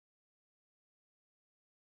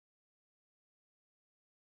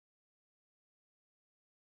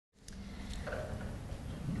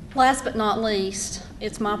Last but not least,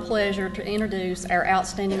 it's my pleasure to introduce our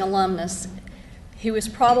outstanding alumnus, who is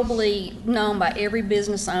probably known by every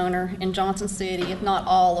business owner in Johnson City, if not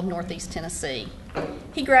all of Northeast Tennessee.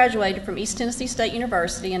 He graduated from East Tennessee State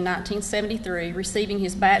University in 1973, receiving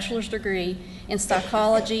his bachelor's degree in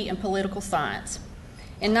psychology and political science.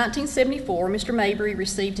 In 1974, Mr. Mabrey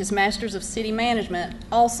received his Master's of City Management,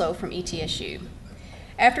 also from ETSU.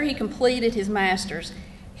 After he completed his master's,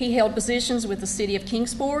 he held positions with the City of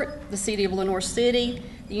Kingsport, the City of Lenoir City,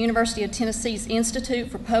 the University of Tennessee's Institute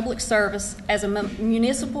for Public Service as a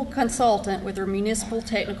municipal consultant with their Municipal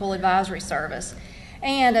Technical Advisory Service,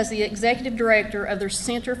 and as the executive director of their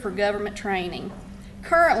Center for Government Training.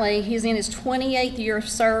 Currently, he is in his 28th year of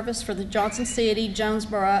service for the Johnson City,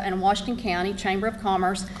 Jonesboro, and Washington County Chamber of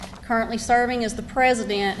Commerce, currently serving as the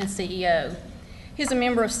president and CEO. He is a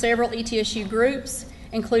member of several ETSU groups,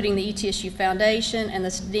 including the ETSU Foundation and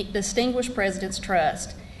the Distinguished President's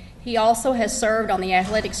Trust. He also has served on the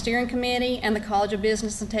Athletic Steering Committee and the College of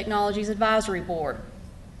Business and Technology's Advisory Board.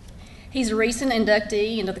 He's a recent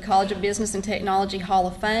inductee into the College of Business and Technology Hall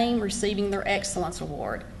of Fame, receiving their Excellence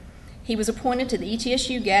Award. He was appointed to the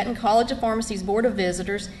ETSU Gatton College of Pharmacy's Board of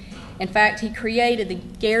Visitors. In fact, he created the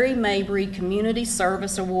Gary Mabrey Community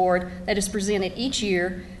Service Award that is presented each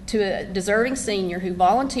year to a deserving senior who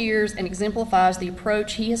volunteers and exemplifies the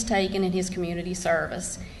approach he has taken in his community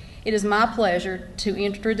service. It is my pleasure to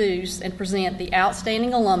introduce and present the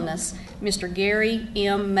outstanding alumnus, Mr. Gary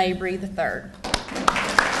M. Mabrey III.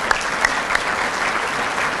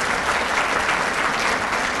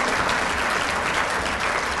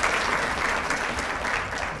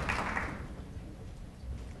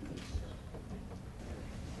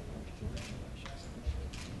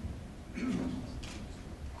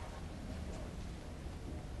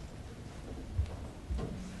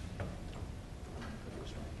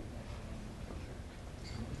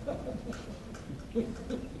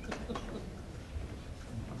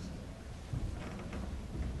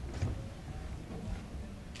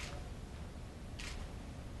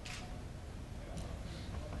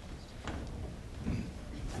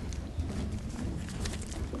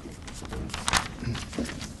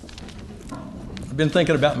 I've been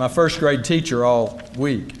thinking about my first grade teacher all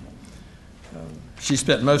week. She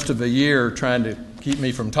spent most of the year trying to keep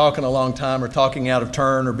me from talking a long time or talking out of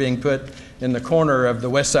turn or being put in the corner of the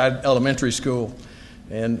West Side Elementary School.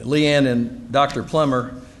 And Leanne and Dr.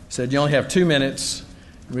 Plummer said, "You only have 2 minutes.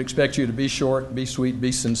 We expect you to be short, be sweet,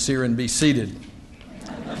 be sincere, and be seated."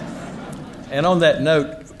 And on that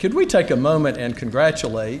note, could we take a moment and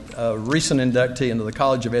congratulate a recent inductee into the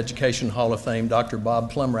College of Education Hall of Fame, Dr.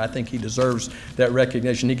 Bob Plummer. I think he deserves that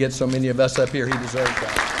recognition. He gets so many of us up here, he deserves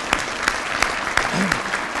that.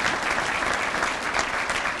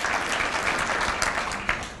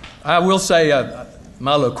 I will say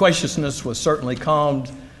my loquaciousness was certainly calmed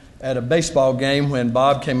at a baseball game when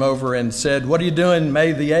Bob came over and said, "What are you doing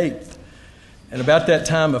May the 8th? And about that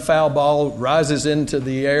time, a foul ball rises into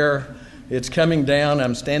the air. It's coming down.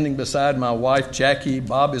 I'm standing beside my wife, Jackie.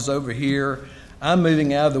 Bob is over here. I'm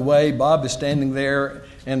moving out of the way. Bob is standing there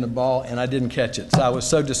and the ball, and I didn't catch it. So I was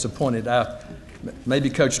so disappointed. Maybe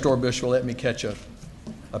Coach Storbush will let me catch a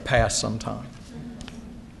pass sometime.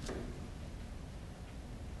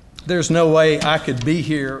 There's no way I could be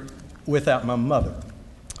here without my mother.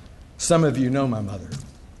 Some of you know my mother.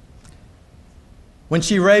 When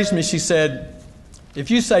she raised me, she said, if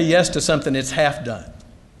you say yes to something, it's half done.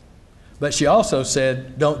 But she also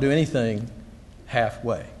said, don't do anything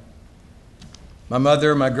halfway. My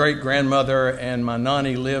mother, my great-grandmother, and my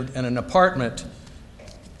nanny lived in an apartment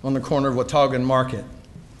on the corner of Wataugan Market,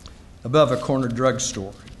 above a corner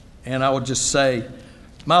drugstore. And I will just say,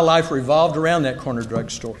 my life revolved around that corner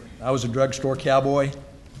drugstore. I was a drugstore cowboy,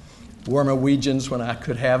 wore my Weegians when I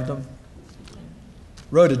could have them,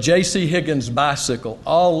 rode a J.C. Higgins bicycle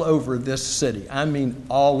all over this city. I mean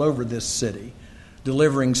all over this city,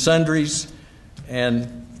 delivering sundries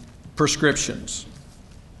and prescriptions.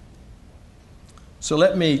 So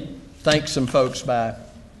let me thank some folks by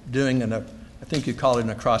doing I think you call it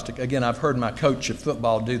an acrostic. Again, I've heard my coach of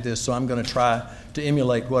football do this, so I'm going to try to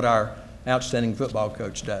emulate what our outstanding football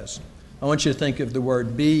coach does. I want you to think of the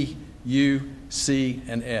word B, U, C,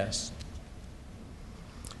 and S.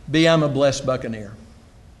 B, I'm a blessed Buccaneer.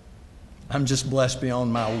 I'm just blessed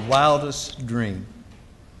beyond my wildest dream.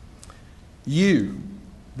 You,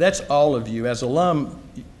 that's all of you. As alum,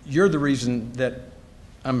 you're the reason that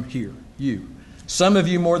I'm here, you. Some of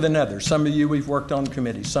you more than others. Some of you we've worked on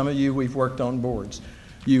committees. Some of you we've worked on boards.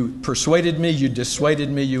 You persuaded me, you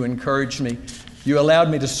dissuaded me, you encouraged me. You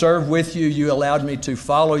allowed me to serve with you. You allowed me to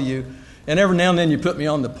follow you. And every now and then you put me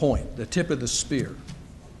on the point, the tip of the spear.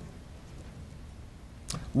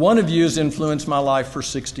 One of you has influenced my life for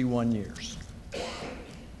 61 years.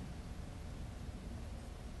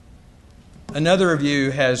 Another of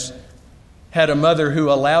you has had a mother who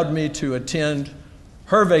allowed me to attend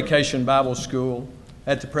her vacation Bible school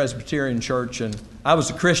at the Presbyterian Church, and I was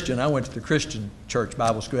a Christian. I went to the Christian Church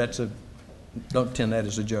Bible School. Don't attend that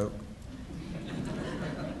as a joke.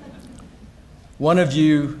 One of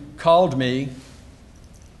you called me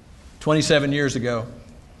 27 years ago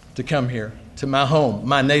to come here, to my home,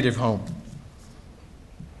 my native home.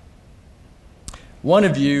 One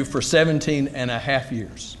of you for 17 and a half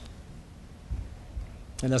years.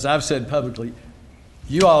 And as I've said publicly,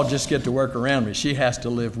 you all just get to work around me. She has to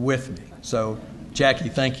live with me. So, Jackie,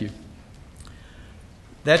 thank you.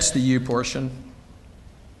 That's the you portion.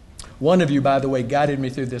 One of you, by the way, guided me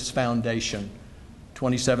through this foundation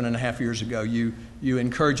 27 and a half years ago. You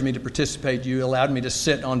encouraged me to participate. You allowed me to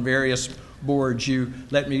sit on various boards. You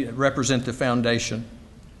let me represent the foundation.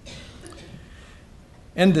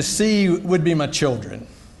 And the C would be my children.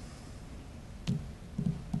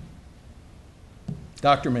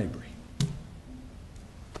 Dr. Mabrey.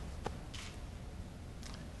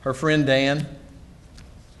 Her friend Dan.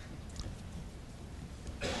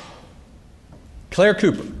 Claire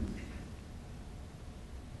Cooper.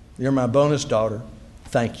 You're my bonus daughter.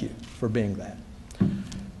 Thank you for being that.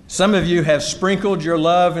 Some of you have sprinkled your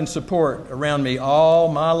love and support around me all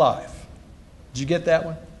my life. Did you get that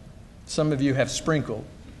one? Some of you have sprinkled.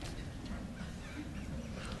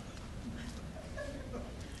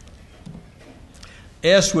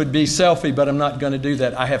 S would be selfie, but I'm not going to do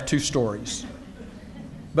that. I have two stories.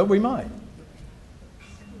 But we might.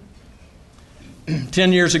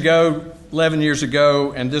 10 years ago, 11 years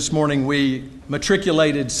ago, and this morning we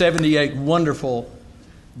matriculated 78 wonderful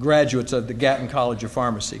graduates of the Gatton College of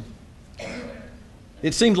Pharmacy.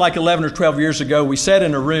 It seemed like 11 or 12 years ago, we sat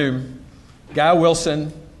in a room, Guy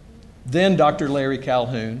Wilson, then Dr. Larry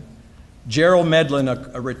Calhoun, Gerald Medlin,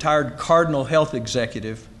 a retired Cardinal Health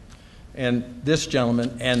executive, and this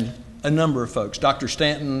gentleman, and a number of folks, Dr.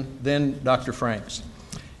 Stanton, then Dr. Franks.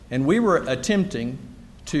 And we were attempting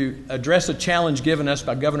to address a challenge given us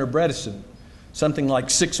by Governor Bredesen, something like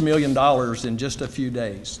 $6 million in just a few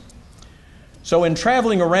days. So in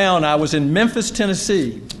traveling around, I was in Memphis,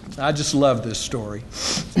 Tennessee. I just love this story.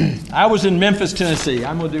 I was in Memphis, Tennessee.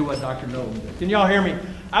 I'm going to do what Dr. Nolan did. Can y'all hear me?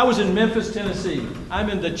 I was in Memphis, Tennessee. I'm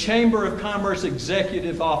in the Chamber of Commerce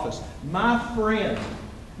Executive Office. My friend,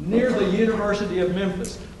 near the University of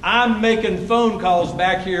Memphis. I'm making phone calls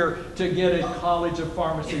back here to get a College of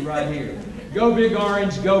Pharmacy right here. Go Big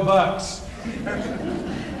Orange, go Bucks.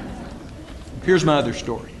 Here's my other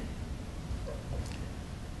story.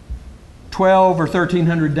 12 or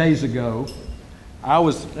 1,300 days ago,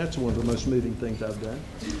 that's one of the most moving things I've done.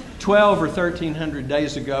 12 or 1,300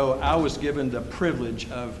 days ago, I was given the privilege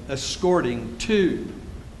of escorting two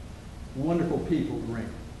wonderful people to Ring.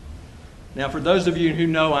 Now, for those of you who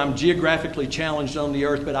know, I'm geographically challenged on the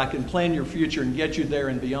earth, but I can plan your future and get you there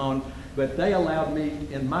and beyond. But they allowed me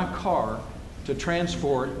in my car to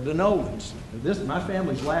transport the Nolans. My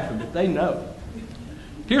family's laughing, but they know.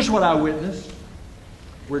 Here's what I witnessed.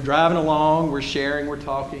 We're driving along, we're sharing, we're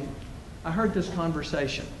talking. I heard this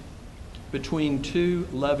conversation between two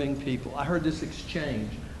loving people. I heard this exchange.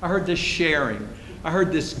 I heard this sharing. I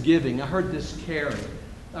heard this giving. I heard this caring.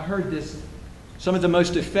 I heard this. Some of the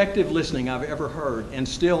most effective listening I've ever heard, and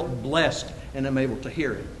still blessed and am able to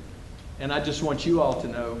hear it. And I just want you all to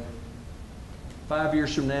know, 5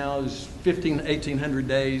 years from now is 1,800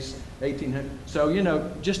 days, 1,800.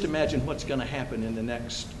 So, just imagine what's going to happen in the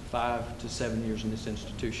next 5 to 7 years in this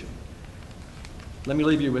institution. Let me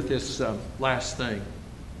leave you with this last thing.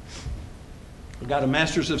 I've got a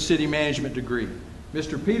Master's of City Management degree.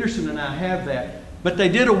 Mr. Peterson and I have that. But they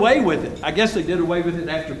did away with it. I guess they did away with it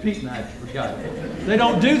after Pete and I got it. They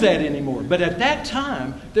don't do that anymore. But at that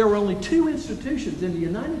time, there were only 2 institutions in the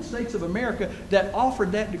United States of America that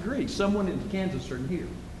offered that degree. Someone in Kansas or in here.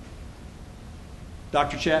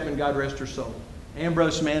 Dr. Chapman, God rest her soul.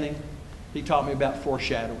 Ambrose Manning, he taught me about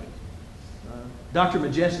foreshadowing. Dr.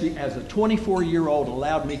 Majeski, as a 24-year-old,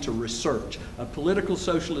 allowed me to research a political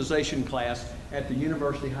socialization class at the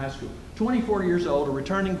University High School. 24 years old, a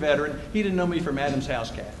returning veteran. He didn't know me from Adam's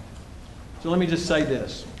house cat. So let me just say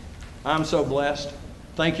this. I'm so blessed.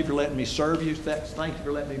 Thank you for letting me serve you. Thank you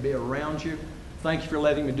for letting me be around you. Thank you for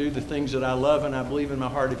letting me do the things that I love, and I believe in my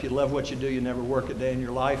heart if you love what you do, you never work a day in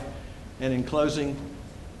your life. And in closing,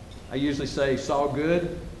 I usually say, saw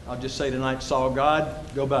good. I'll just say tonight, saw God.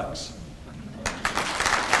 Go Bucks.